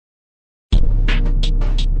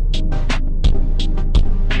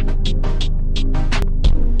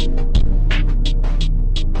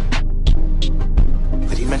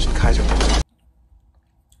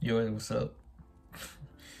what's up?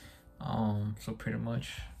 So pretty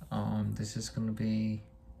much, this is gonna be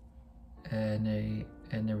in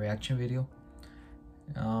a reaction video.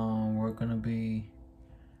 We're gonna be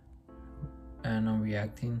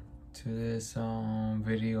reacting to this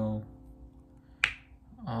video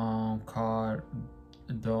called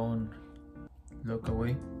 "Don't Look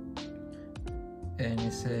Away," and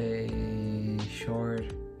it's a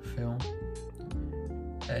short film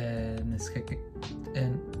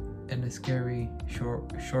and a scary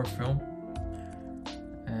short film,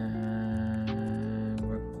 and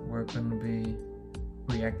we're gonna be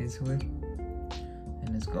reacting to it, and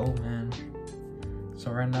let's go, man.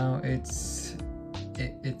 So right now it's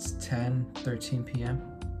 10:13 p.m.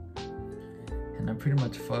 and I'm pretty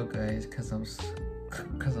much fucked, guys, cause I'm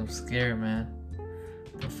scared, man.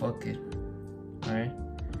 But fuck it, all right.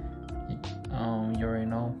 You already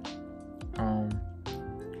know.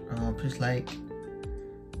 Please like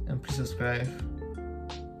and please subscribe.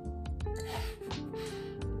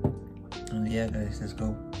 And yeah, guys, let's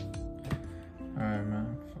go. Alright,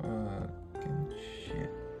 man. Fucking shit.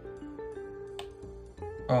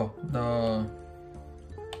 Oh, the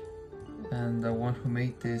one who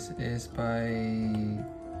made this is by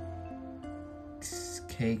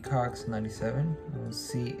K Cox 97,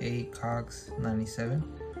 CA Cox 97.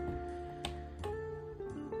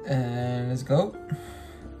 And let's go.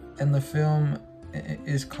 And the film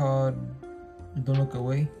is called "Don't Look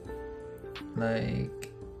Away."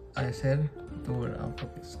 Like I said, dude, I'm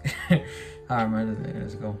fucking scared. Alright, man,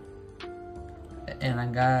 let's go. And I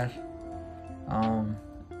got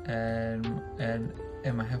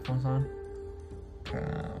and my headphones on. Oh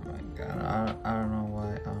my god, I don't know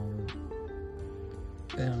why I'm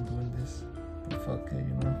doing this, but fuck it,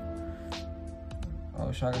 you know.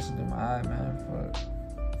 Oh shit, I got something in my eye, man. Fuck.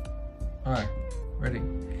 Alright, ready,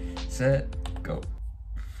 set, go.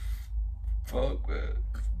 Fuck, man.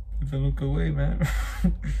 Don't look away, man.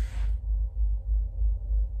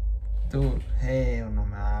 Dude, hell no,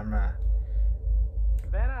 man.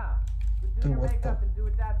 Savannah, do Dude, your what makeup the? and do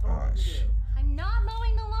what Dad told Oh you to shit. do. I'm not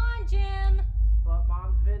mowing the lawn, Jim. But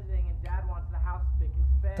Mom's visiting and Dad wants the house spick and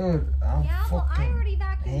span. Dude, I'm Yeah, well, I fucking. already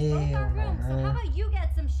vacuumed both our hell, rooms, so man. how about you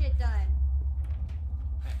get some shit done?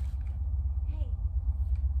 Hey,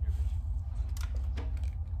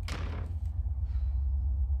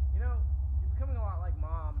 You know, you're becoming a lot like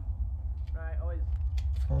Mom, right? Always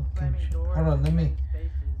Fucking slamming shit. doors. Hold on, and making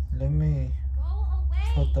spaces. let me go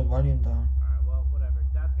away. put the volume down, Alright, well, whatever.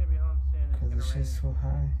 Dad's gonna be home soon. It's cause gonna it's rain, just so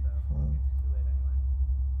high. so Fuck. too late anyway.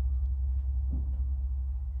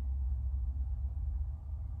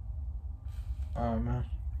 Alright, man.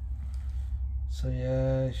 So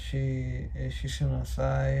yeah, she's sitting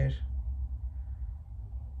outside,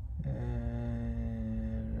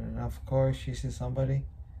 and of course she sees somebody,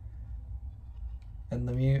 and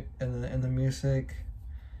the music,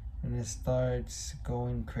 and it starts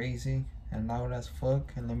going crazy and loud as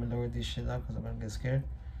fuck. And let me lower this shit down because I'm gonna get scared.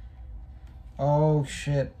 Oh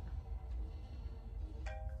shit,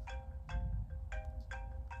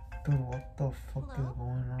 dude, what the fuck is Hello?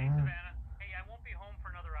 going Hey, on? Savannah. Hey, I won't be home for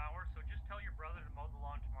another hour, so just tell your brother to mow the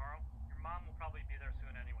lawn tomorrow. Your mom will probably be there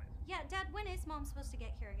soon anyways. Yeah, Dad, when is Mom supposed to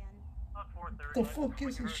get here again? About 4:30. The fuck is When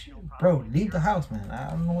this you're shit, home, bro? she'll Leave the probably house, man.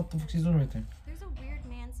 I don't know what the fuck she's doing right there. There's a weird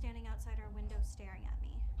man standing outside our window staring at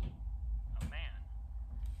me. be a man.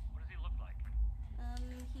 What does he look like?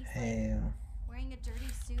 He's like Hell. wearing a dirty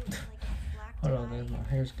suit with like a black Hold on, tie. guys. My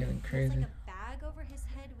hair's getting He has crazy. like a bag over his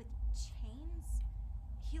head with chains.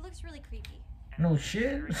 He looks really creepy. No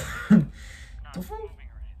shit. Not The fuck? moving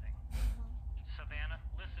or anything. Savannah,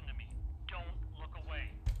 listen to me. Don't look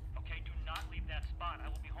away. Okay, do not leave that spot. I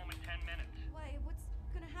will be home in 10 minutes. Why? What's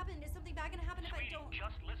gonna happen? Is something bad gonna happen if I Sweetie, don't?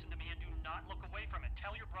 just listen to me and do not look away from it.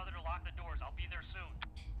 Tell your brother to lock the doors. I'll be there soon.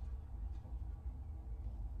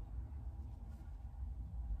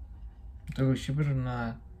 Dude, she better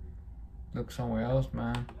not look somewhere else,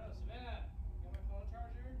 man. Yo, Savannah, you got my phone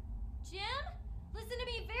charger? Jim, listen to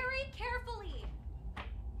me very carefully.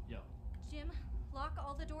 Yo, Jim, lock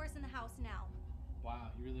all the doors in the house now. wow,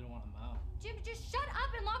 you really don't want to mow. Jim, just shut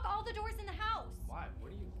up and lock all the doors in the house. Why? What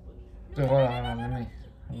are you looking at? Dude, hold on.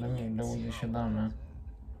 Let me lower this shit down, man.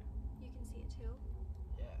 You can see it too.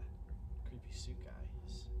 Yeah, creepy suit guy.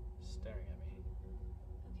 He's staring at me.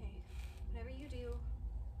 Okay, whatever you do,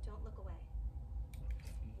 don't look away.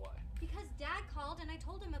 Why? Because Dad called and I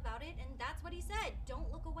told him about it, and that's what he said. Don't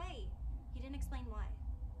look away. He didn't explain why.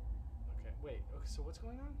 Okay, wait. Okay, so what's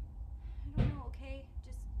going on? I don't know, okay?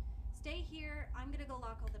 Just stay here. I'm gonna go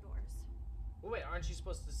lock all the doors. Well, wait, aren't you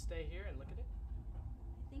supposed to stay here and look at it?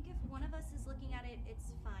 I think if one of us is looking at it,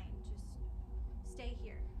 it's fine. Just stay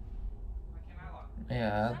here.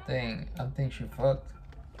 Yeah, I think she fucked.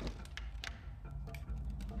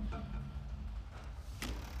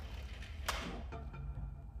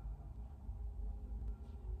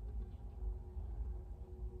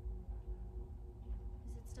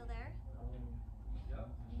 Is it still there? Yep.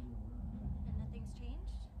 And nothing's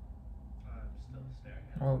changed? I'm still staring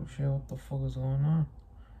at it. Oh shit, what the fuck is going on?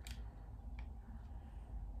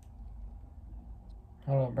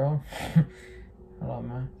 Hold on, bro. Hold on,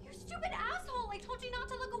 man. You stupid asshole! I told you not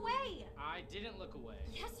to look away! I didn't look away.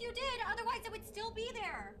 Yes, you did! Otherwise, it would still be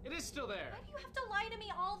there! It is still there. Why do you have to lie to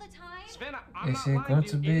me all the time? Savannah, I'm Is not it lying going to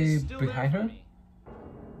to you. It be is still there behind for her? me.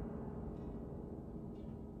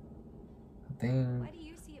 I think. Why do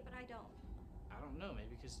you see it but I don't? I don't know,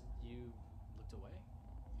 maybe because you looked away.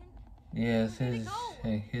 Then Yes, where'd it go?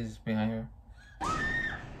 his behind her. What?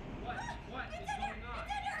 What is going on?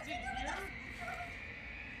 It's in here!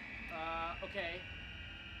 Okay.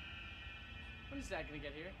 When is Dad gonna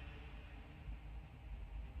get here?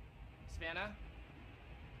 Savannah?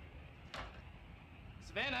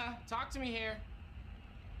 Savannah, talk to me here.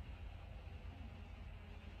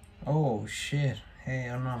 Oh shit! Hey,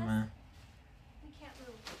 I don't know, man. We can't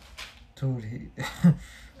move. Dude, he.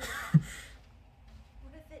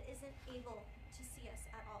 What if it isn't able to see us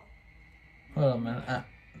at all? Hold on, man.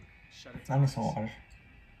 Shut it I need some water. I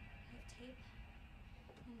have tape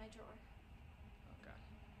in my drawer. Okay.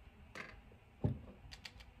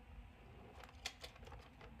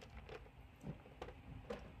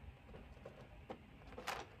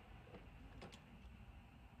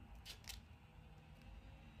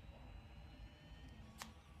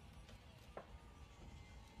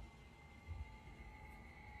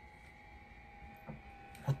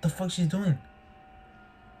 What the fuck she's doing?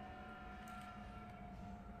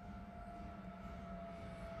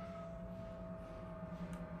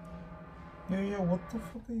 Yeah, what the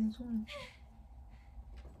fuck are you doing?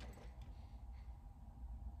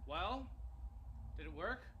 Well, did it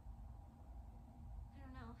work? I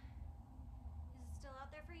don't know. Is it still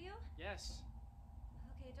out there for you? Yes.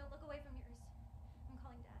 Okay, don't look away from yours. I'm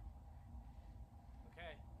calling Dad.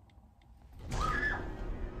 Okay.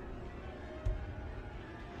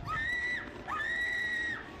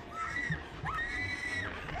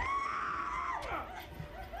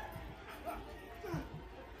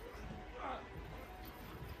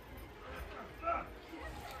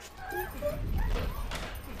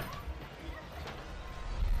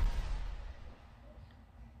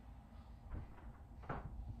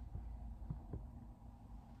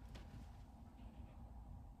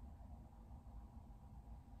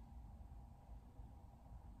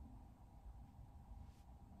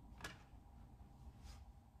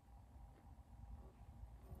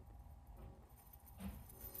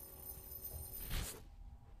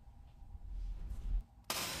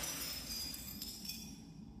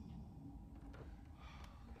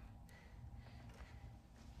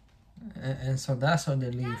 And so that's how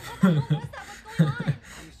they leave. Dad, what the hell was that? What's going on?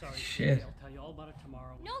 I'm sorry, Shit. Katie. I'll tell you all about it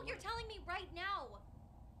tomorrow. No, you're telling me right now.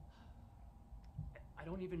 I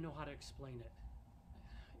don't even know how to explain it.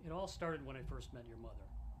 It all started when I first met your mother.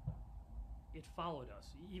 It followed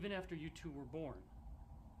us, even after you two were born.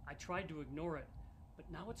 I tried to ignore it,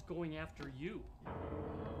 but now it's going after you. Oh,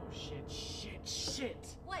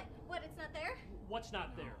 shit. What? What? It's not there? What's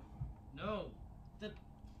not there? No.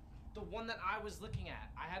 The one that I was looking at.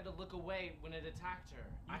 I had to look away when it attacked her.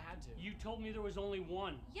 I had to. You told me there was only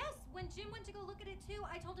one. Yes, when Jim went to go look at it too,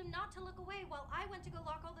 I told him not to look away while I went to go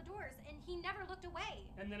lock all the doors, and he never looked away.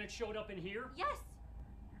 And then it showed up in here? Yes.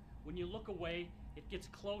 When you look away, it gets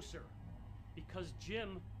closer. Because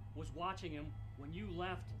Jim was watching him, when you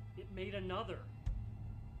left, it made another.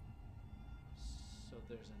 So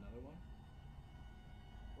there's another one?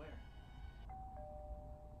 Where?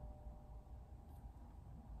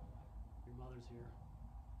 Your mother's here.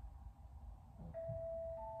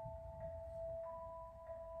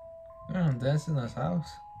 That's in his house.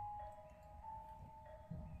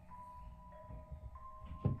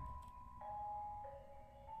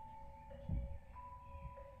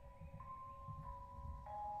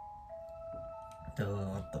 Dude,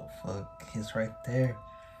 what the fuck? He's right there.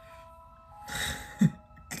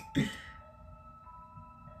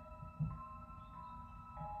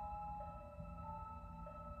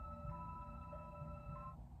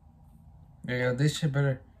 Yeah, this shit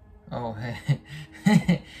better. Oh,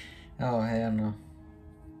 hey. Oh, hell no.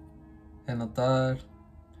 And I thought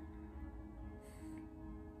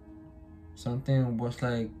something was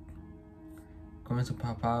like going to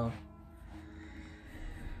pop out.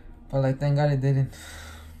 But like, thank God it didn't.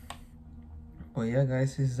 But yeah,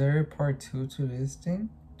 guys, is there a part 2 to this thing?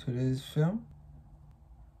 To this film?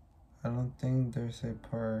 I don't think there's a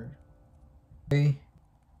part. Okay.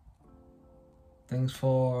 Thanks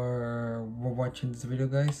for watching this video,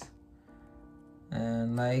 guys,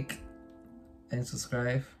 and like and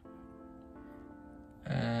subscribe.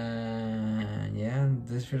 And yeah,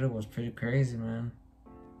 this video was pretty crazy, man.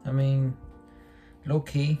 I mean, low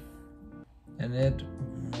key, and it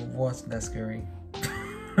wasn't that scary.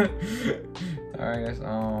 Alright guys,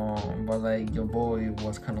 but like your boy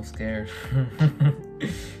was kind of scared.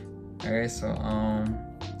 Alright, so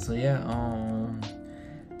yeah,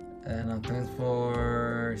 and thanks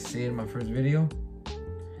for seeing my first video.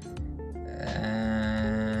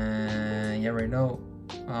 And yeah, right now,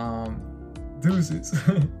 deuces.